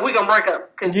 Okay, we're gonna break up.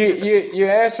 You're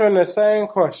answering the same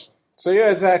question, so you're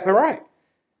exactly right.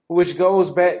 Which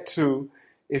goes back to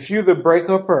if you the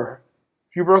break-upper,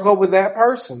 if you broke up with that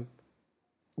person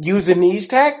using these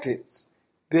tactics,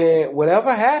 then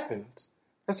whatever happens,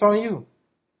 that's on you,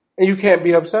 and you can't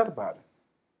be upset about it.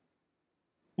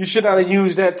 You should not have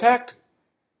used that tactic.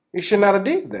 You should not have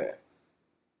did that.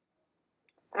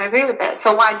 I agree with that.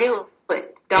 So why do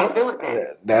it? Don't do it then.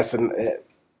 That's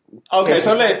okay.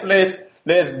 So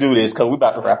let's do this because we're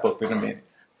about to wrap up in a minute.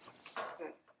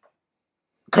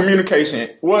 Communication.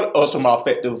 What are some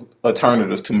effective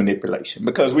alternatives to manipulation?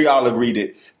 Because we all agree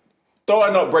that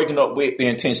throwing up, breaking up with the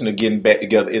intention of getting back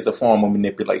together is a form of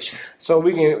manipulation. So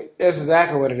that's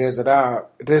exactly what it is at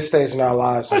this stage in our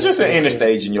lives. So just an inner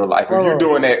stage in your life. If you're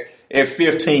doing that at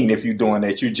 15, if you're doing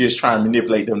that, you're just trying to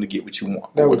manipulate them to get what you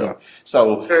want. There we go.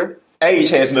 So age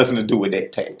has nothing to do with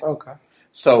that tactic. Okay.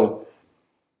 So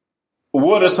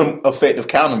what are some effective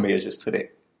countermeasures to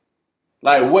that?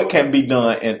 Like what can be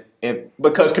done and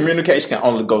because communication can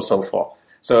only go so far.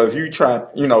 So if you try,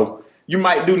 you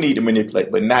might do need to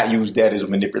manipulate, but not use that as a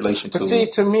manipulation tool. But see,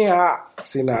 to me, I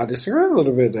disagree a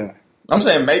little bit there. I'm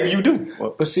saying maybe you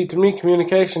do. But see, to me,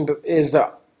 communication is,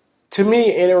 to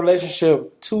me, in a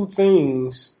relationship, two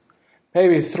things,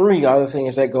 maybe three other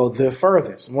things that go the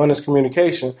furthest. One is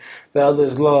communication, the other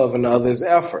is love, and the other is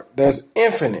effort. There's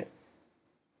infinite.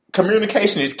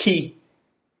 Communication is key.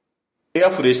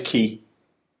 Effort is key.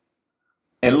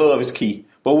 And love is key.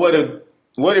 But what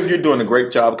if you're doing a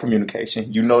great job of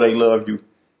communication? You know they love you.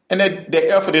 And that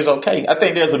effort is okay. I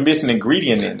think there's a missing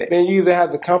ingredient in that. Then you either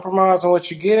have to compromise on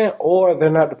what you're getting or they're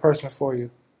not the person for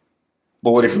you.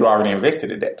 But what if you're already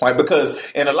invested at that point? Because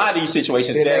in a lot of these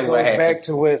situations, then that's that what goes happens. back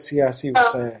to what CIC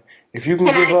was saying. If you can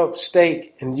give up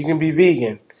steak and you can be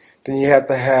vegan, then you have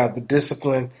to have the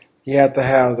discipline. You have to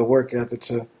have the work ethic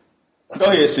to. Go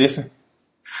ahead, sissy.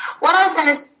 What I was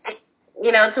going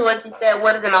to, to what you said,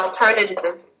 what is an alternative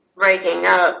to breaking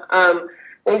up?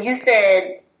 When you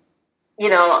said,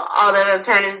 all the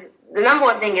alternatives, the number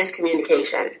one thing is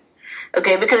communication.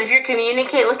 Okay, because if you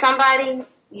communicate with somebody,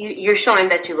 you're showing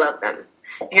that you love them.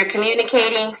 If you're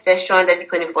communicating, that's showing that you're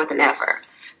putting forth an effort.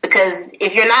 Because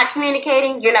if you're not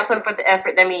communicating, you're not putting forth the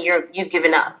effort, that means you've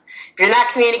given up. If you're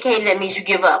not communicating, that means you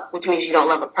give up, which means you don't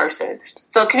love a person.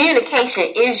 So communication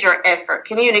is your effort.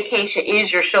 Communication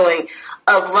is your showing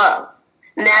of love.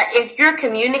 Now, if you're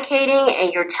communicating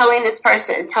and you're telling this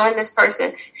person,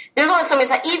 there's only so many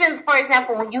times, even, for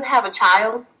example, when you have a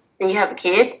child and you have a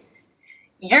kid,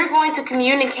 you're going to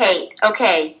communicate,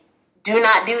 okay, do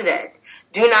not do that.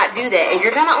 Do not do that. And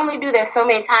you're going to only do that so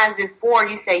many times before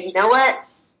you say, you know what?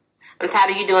 I'm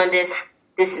tired of you doing this.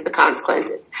 This is the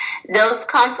consequences. Those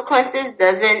consequences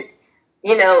doesn't,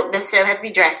 necessarily have to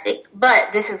be drastic, but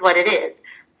this is what it is.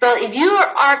 So if you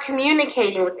are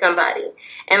communicating with somebody,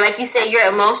 and like you say,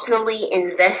 you're emotionally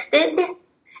invested,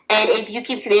 and if you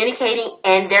keep communicating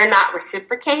and they're not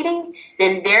reciprocating,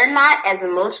 then they're not as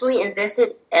emotionally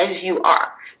invested as you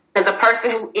are. Because a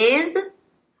person who is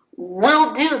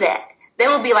will do that. They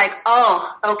will be like,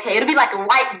 oh, okay. It'll be like a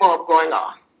light bulb going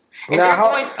off. Now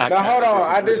hold on.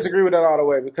 I disagree with that all the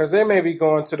way because they may be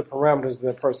going to the parameters of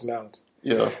their personality.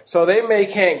 Yeah. So they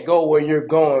can't go where you're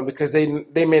going because they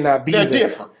may not be there. They're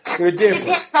different. It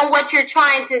depends on what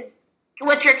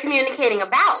you're communicating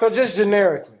about. So just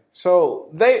generically. So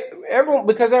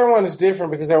because everyone is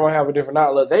different, because everyone have a different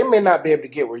outlook, they may not be able to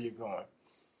get where you're going.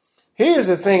 Here's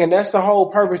the thing, and that's the whole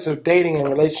purpose of dating and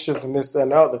relationships and this, that,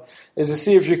 and the other, is to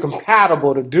see if you're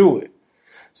compatible to do it.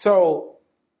 So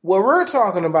what we're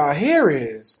talking about here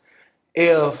is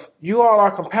if you all are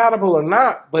compatible or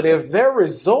not, but if their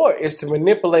resort is to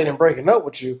manipulate and breaking up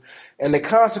with you and the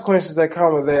consequences that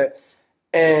come with that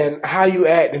and how you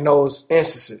act in those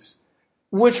instances,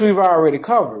 which we've already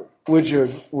covered, would you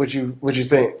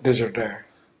think, Digital Darren?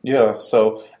 Yeah,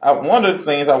 so one of the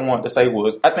things I wanted to say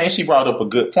was, I think she brought up a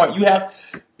good point.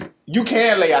 You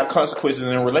can lay out consequences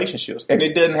in relationships, and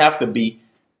it doesn't have to be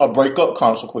a breakup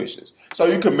consequences. So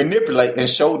you can manipulate and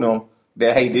show them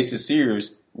that, hey, this is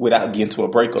serious without getting to a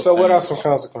breakup. So what are some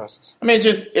consequences? I mean,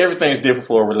 just everything's different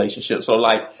for a relationship. So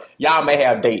like, y'all may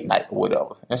have date night or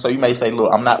whatever, and so you may say,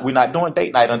 look, we're not doing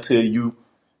date night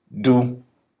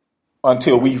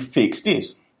until we fix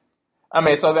this. I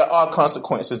mean, so there are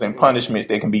consequences and punishments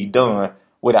that can be done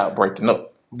without breaking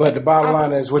up. But the bottom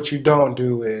line is what you don't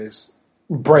do is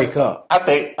break up. I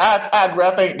agree.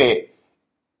 I think that.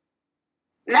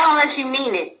 Not unless you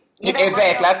mean it.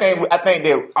 Exactly. I think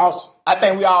that awesome. I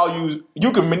think we all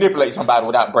you can manipulate somebody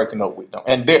without breaking up with them.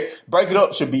 And breaking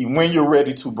up should be when you're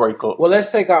ready to break up. Well,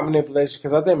 let's take out manipulation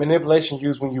because I think manipulation is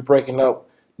used when you're breaking up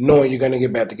knowing you're going to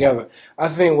get back together. I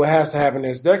think what has to happen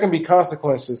is there can be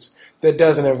consequences that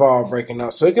doesn't involve breaking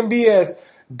up. So it can be as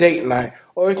date night,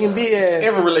 or it can be as...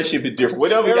 Every relationship is different.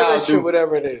 Whatever y'all do.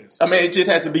 Whatever it is. I mean, it just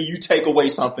has to be you take away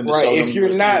something to show them. If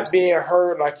you're not being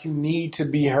heard like you need to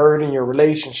be heard in your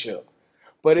relationship.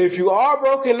 But if you are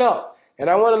broken up, and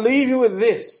I want to leave you with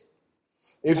this.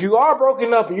 If you are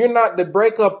broken up and you're not the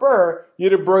break-upper,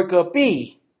 you're the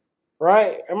break-up-y.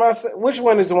 Right? Which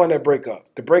one is the one that break up?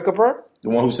 The break-upper? The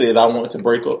one who says, I want to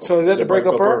break up. So is that the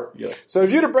break-upper? Yeah. So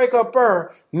if you're the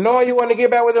break-upper, knowing you want to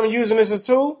get back with them and using this as a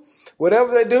tool,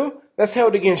 whatever they do, that's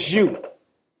held against you.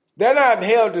 They're not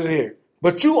held to here,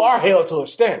 but you are held to a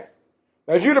standard.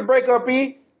 As you the breakup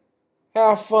E,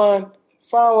 have fun,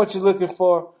 find what you're looking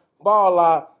for, ball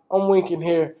out. I'm winking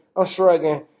here. I'm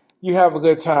shrugging. You have a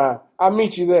good time. I'll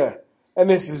meet you there. And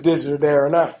this is Digital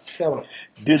Darren. Now, tell them.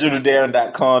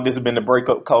 DigitalDarren.com. This has been the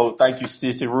Breakup Code. Thank you,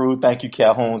 Sissy Rue. Thank you,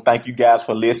 Calhoun. Thank you guys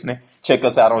for listening. Check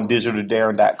us out on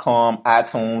DigitalDarren.com,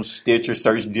 iTunes, Stitcher,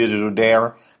 search Digital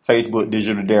Darren, Facebook,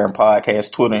 Digital Darren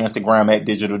Podcast, Twitter, Instagram at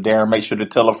Digital Darren. Make sure to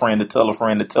tell a friend to tell a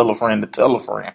friend to tell a friend to tell a friend.